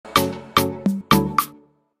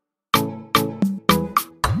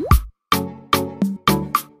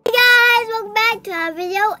to our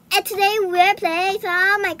video, and today we're playing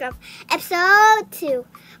some Minecraft episode 2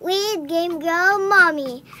 with Game Girl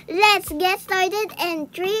Mommy. Let's get started in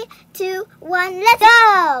 3, 2, 1, let's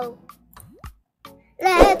go!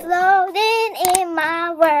 Let's load in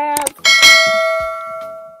my world.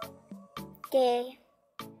 Okay.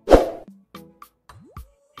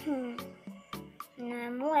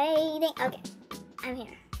 I'm waiting. Okay, I'm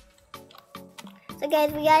here. So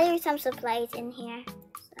guys, we gathered some supplies in here.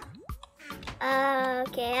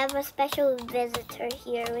 Okay, I have a special visitor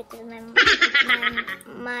here, which is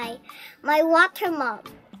my water mom.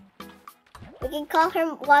 We can call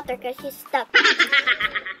her Water because she's stuck. How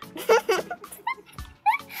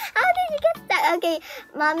did you get stuck? Okay,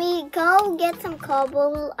 mommy, go get some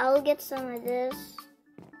cobble. I'll get some of this.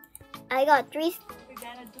 I got 3. What we're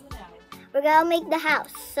gonna do now? We're gonna make the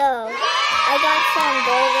house. So I got some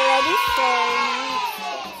board already. So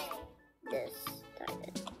now this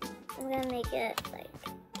started. I'm gonna make it like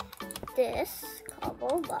this,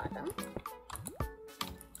 cobble bottom.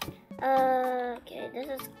 Okay, this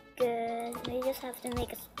is good. We just have to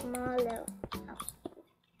make a small little house.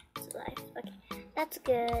 It's life. Okay, that's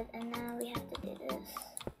good. And now we have to do this.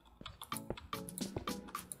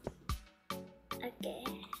 Okay,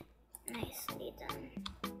 nicely done.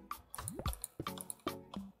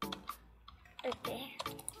 Okay.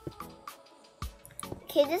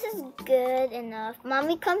 Okay, this is good enough.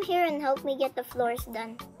 Mommy, come here and help me get the floors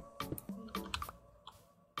done.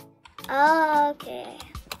 Okay.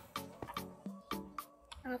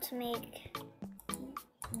 Let's make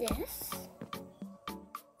this.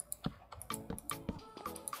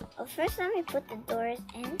 Oh, first let me put the doors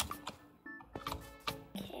in.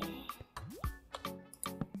 Okay.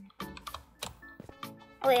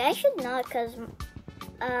 Oh, wait, I should not because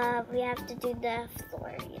we have to do the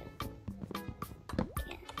floor yet.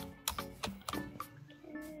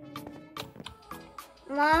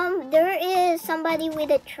 Mom, there is somebody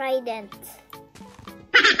with a trident.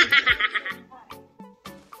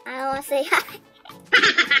 I want to say hi.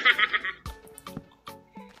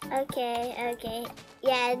 Okay.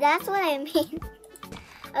 Yeah, that's what I mean.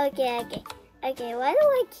 Okay. Okay, why do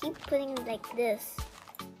I keep putting it like this?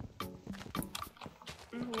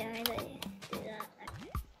 Yeah, I do that.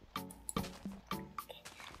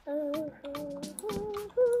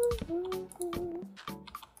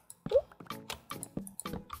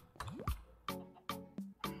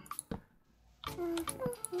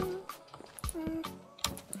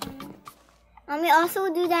 Mommy,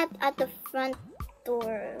 also do that at the front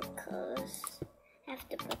door because I have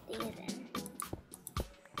to put these in.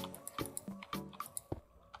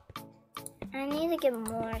 I need to get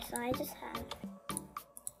more, so I just have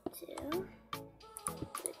to do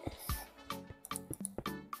this.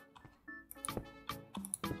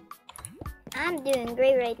 I'm doing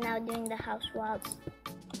great right now doing the house walls.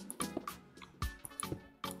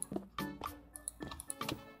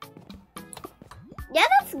 Yeah,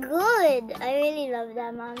 that's good. I really love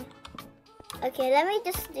that, Mom. Okay, let me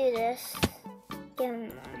just do this. Give me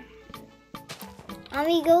more.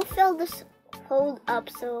 Mommy, go fill this hole up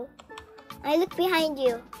so... I look behind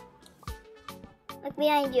you. Look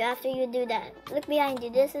behind you after you do that. Look behind you.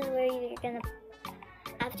 This is where you're gonna...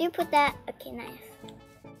 After you put that... Okay, nice.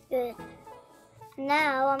 Good.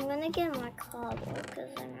 Now, I'm gonna get more cobble because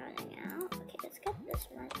I'm running out. Okay, let's get this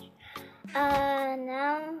much.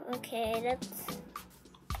 Now... Okay, let's...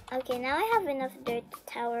 Okay, now I have enough dirt to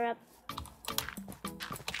tower up.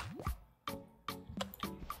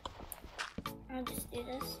 I'll just do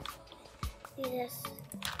this. Do this.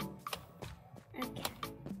 Okay.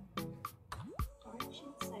 Torch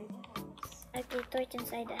inside the house. Okay, torch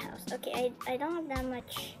inside the house. Okay, I don't have that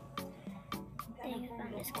much. Dang,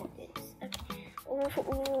 I'm just gonna do this. Okay.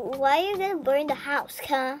 Why are you gonna burn the house,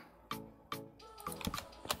 huh?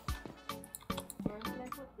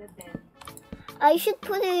 I should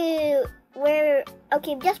put it where...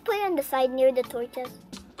 Okay, just put it on the side near the torches.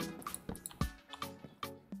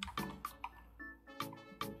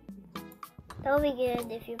 That will be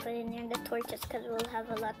good if you put it near the torches because we'll have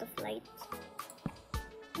a lot of light.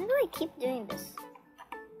 Why do I keep doing this?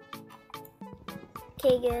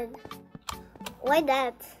 Okay, good. Why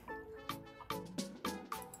that?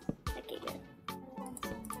 Okay, good.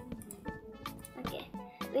 Okay,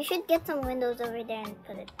 we should get some windows over there and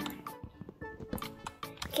put it on.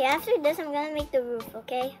 Okay, after this, I'm gonna make the roof,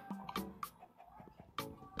 okay?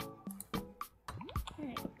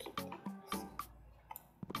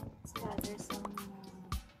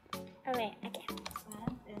 Alright, okay.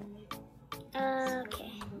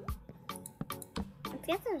 Okay. Let's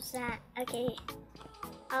get some sand. Okay.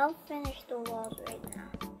 I'll finish the walls right now.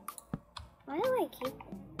 Why do I keep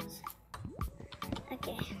this?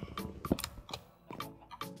 Okay.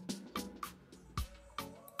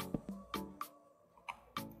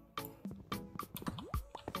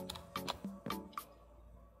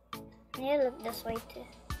 I need to look this way to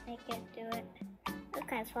make it do it. That's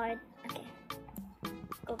kind of hard. Okay.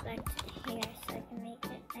 Go back to here so I can make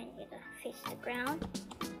it. I need to face the ground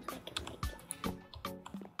so I can make it.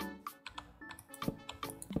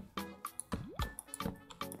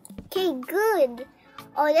 Okay, good.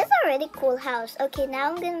 Oh, that's a really cool house. Okay, now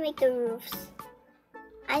I'm gonna make the roofs.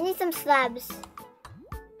 I need some slabs.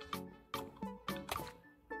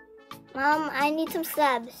 Mom, I need some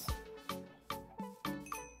slabs.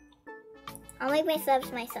 I'll make my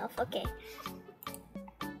slabs myself. Okay.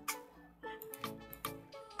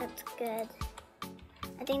 That's good.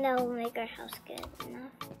 I think that will make our house good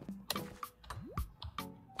enough.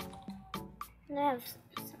 I have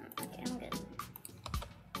some. Okay, I'm good.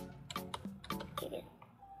 Okay, good.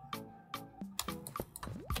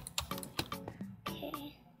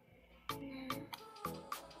 Okay.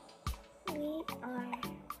 Now we are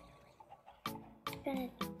gonna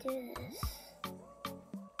do this.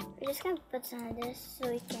 We're just gonna put some of this so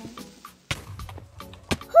we can.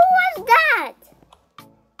 Who was that?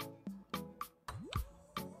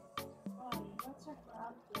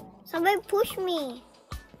 Somebody pushed me.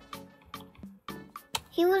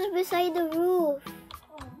 He was beside the roof.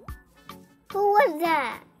 Who was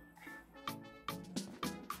that?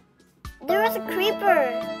 There was a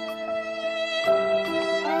creeper. Oh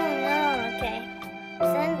no, okay.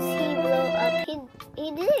 Since he blew up,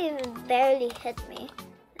 he didn't even barely hit me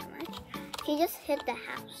that much. He just hit the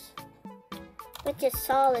house. Which is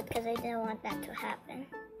solid because I didn't want that to happen.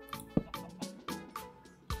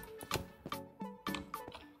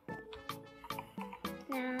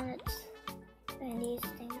 Now let's find these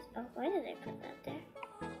things. Oh, why did I put that there?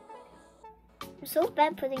 I'm so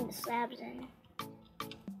bad putting the slabs in.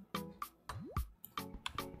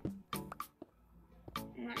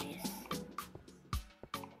 Nice.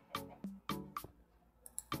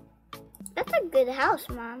 That's a good house,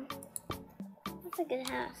 Mom. That's a good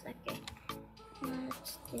house. Okay. Now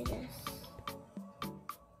let's do this.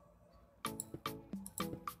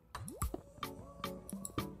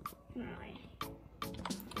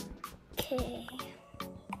 Okay.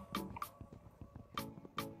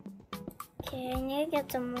 Okay, I need to get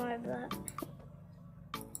some more, but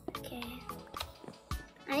okay.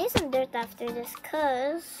 I need some dirt after this,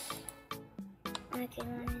 cause okay,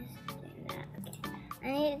 one is doing that. Okay,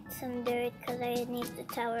 I need some dirt cause I need the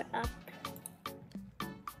tower up.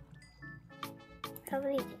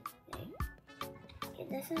 Probably. Okay,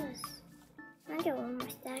 this is. I get one more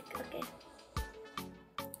stack. Okay,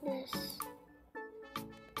 this.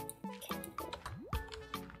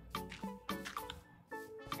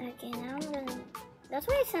 Okay, now I'm gonna. That's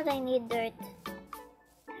why I said I need dirt.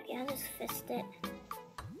 Okay, I'll just fist it.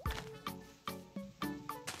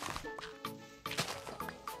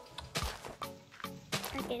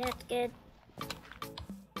 Okay, that's good.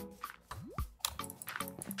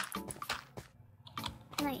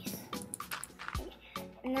 Nice. Okay.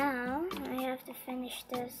 Now I have to finish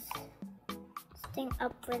this thing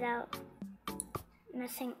up without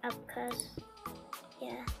messing up, cause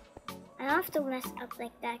yeah. I don't have to mess up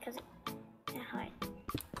like that because it's hard.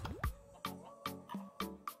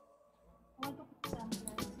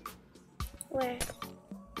 Where?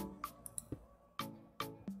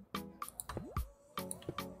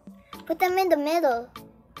 Put them in the middle.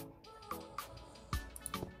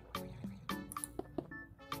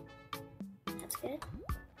 That's good.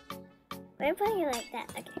 Why are you putting it like that?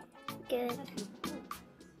 Okay, good.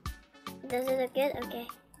 Does it look good? Okay.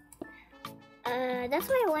 That's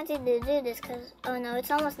why I wanted to do this, cause oh no,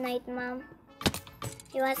 it's almost night, Mom.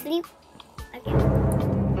 You wanna sleep? Okay.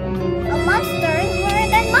 Oh, monsters! Where are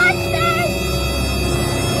the monsters?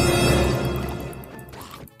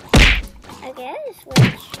 Okay, I just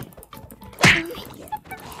switch.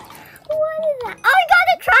 What is that? Oh, I got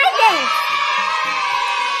a trident!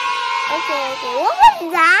 Okay. What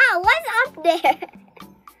was that? What's up there?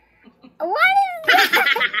 What is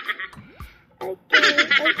that?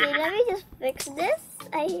 Okay, let me just fix this.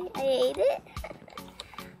 I ate it.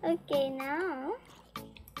 Okay, now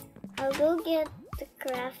I'll go get the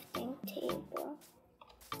crafting table.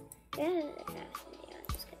 Where's the crafting table?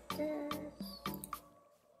 Just get this.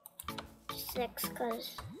 6,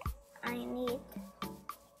 cause I need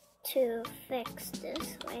to fix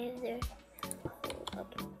this. Why is there?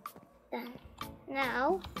 Okay, done.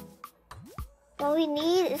 Now, what we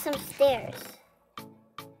need is some stairs.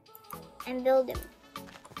 And build them.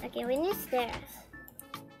 Okay, we need stairs.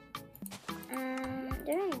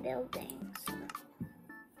 They're in buildings.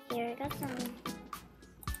 Here, I got some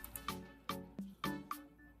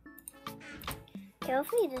Okay,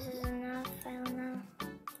 hopefully this is enough. I don't know.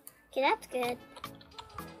 Okay, that's good.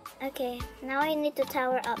 Okay, now I need to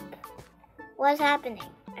tower up. What's happening?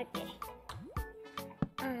 Okay.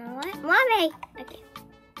 I don't know what. Mommy! Okay.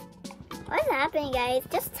 What's happening, guys?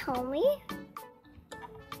 Just tell me.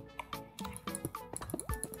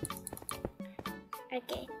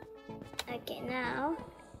 Okay. Okay, now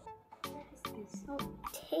I'll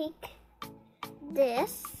take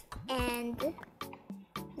this and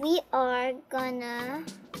we are gonna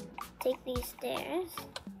take these stairs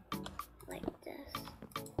like this.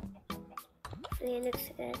 Hopefully it looks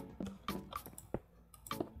good.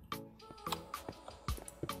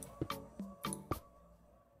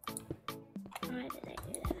 Why did I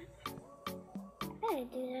do that? Why did I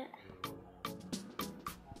do that?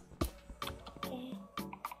 Okay.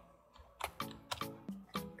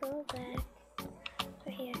 Go back over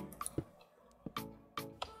here.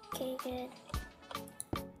 Okay, good.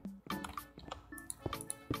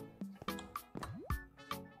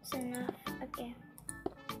 That's enough. Okay.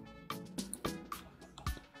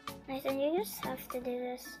 Nice, and you just have to do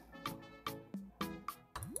this.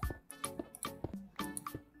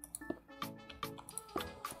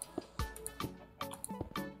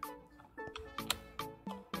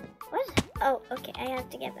 What? Oh, okay, I have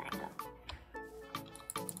to get back up.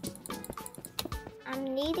 I'm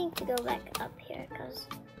needing to go back up here because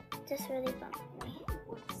this really bumped me.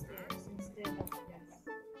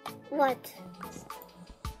 What?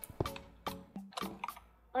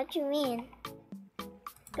 What do you mean?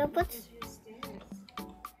 Go put.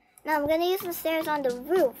 No, I'm gonna use the stairs on the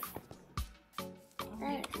roof.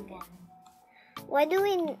 That is good. Why do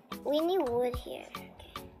we need wood here?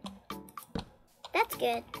 Okay. That's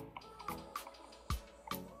good.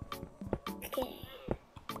 Okay.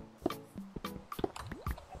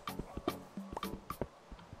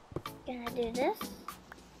 Gonna do this.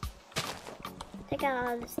 Take out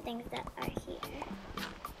all these things that are here.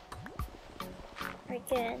 We're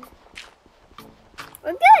good.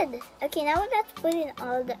 We're good! Okay, now let's put in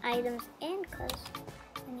all the items in because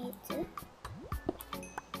we need to.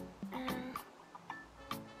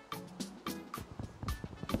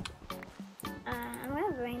 I'm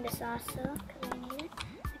gonna bring this also because we need it.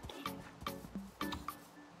 Okay.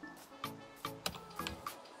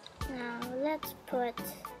 Now let's put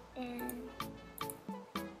in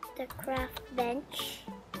the craft bench.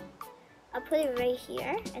 I'll put it right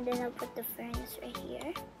here and then I'll put the furnace right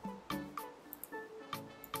here.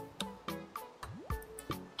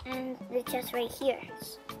 And the chest right here.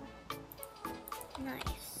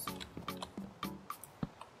 Nice.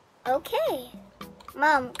 Okay.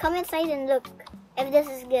 Mom, come inside and look if this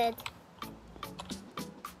is good.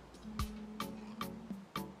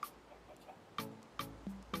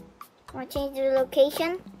 Want to change the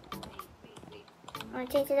location? Want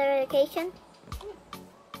to change the location?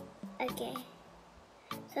 Okay.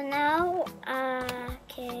 So now,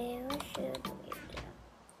 okay, what should we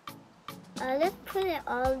do? Let's put in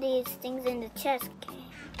all these things in the chest, okay?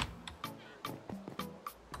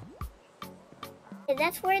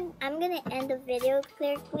 That's where I'm gonna end the video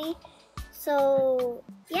quickly. So,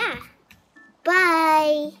 yeah.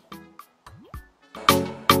 Bye!